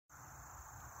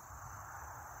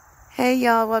Hey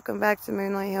y'all, welcome back to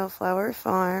Moonlight Hill Flower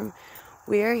Farm.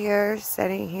 We are here,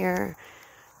 sitting here,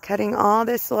 cutting all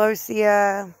this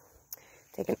locia,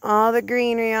 taking all the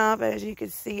greenery off. As you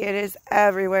can see, it is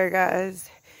everywhere,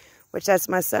 guys. Which that's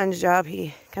my son's job.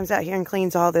 He comes out here and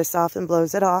cleans all this off and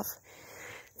blows it off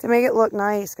to make it look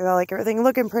nice, because I like everything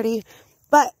looking pretty.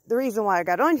 But the reason why I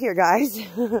got on here, guys,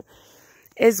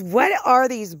 is what are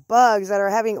these bugs that are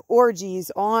having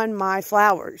orgies on my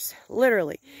flowers?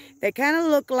 Literally. They kind of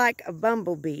look like a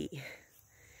bumblebee.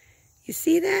 You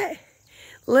see that?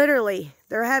 Literally,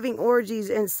 they're having orgies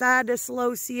inside the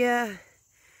celosia.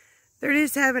 They're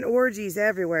just having orgies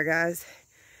everywhere, guys.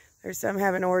 There's some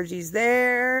having orgies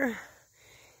there.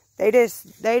 They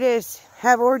just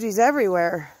have orgies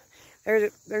everywhere.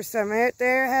 There's some out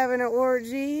there having an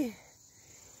orgy.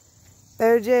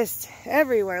 They're just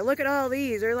everywhere. Look at all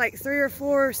these. There are like 3 or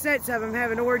 4 sets of them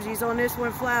having orgies on this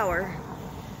one flower.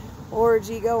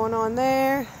 Orgy going on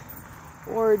there.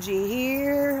 Orgy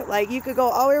here. Like, you could go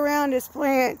all the way around this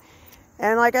plant.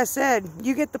 And like I said,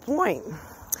 you get the point.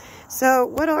 So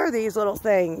what are these little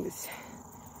things?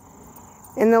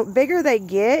 And the bigger they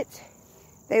get,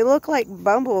 they look like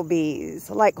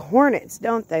bumblebees. Like hornets,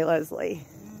 don't they, Leslie?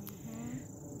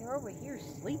 Mm-hmm. They're over here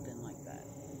sleeping like that.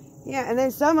 Yeah, and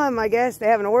then some of them, I guess, they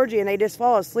have an orgy and they just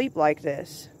fall asleep like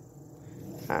this.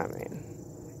 I mean,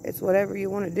 it's whatever you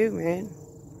want to do, man.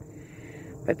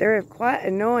 But they're quite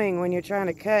annoying when you're trying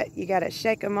to cut. You got to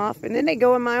shake them off. And then they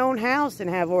go in my own house and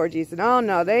have orgies. And oh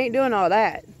no, they ain't doing all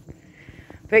that.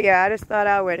 But yeah, I just thought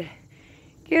I would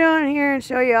get on here and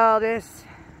show you all this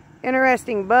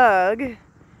interesting bugs.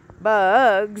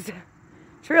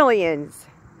 Trillions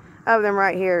of them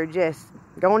right here just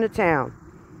going to town.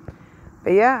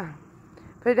 But yeah,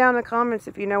 put it down in the comments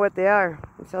if you know what they are.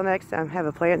 Until next time, have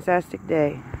a fantastic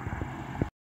day.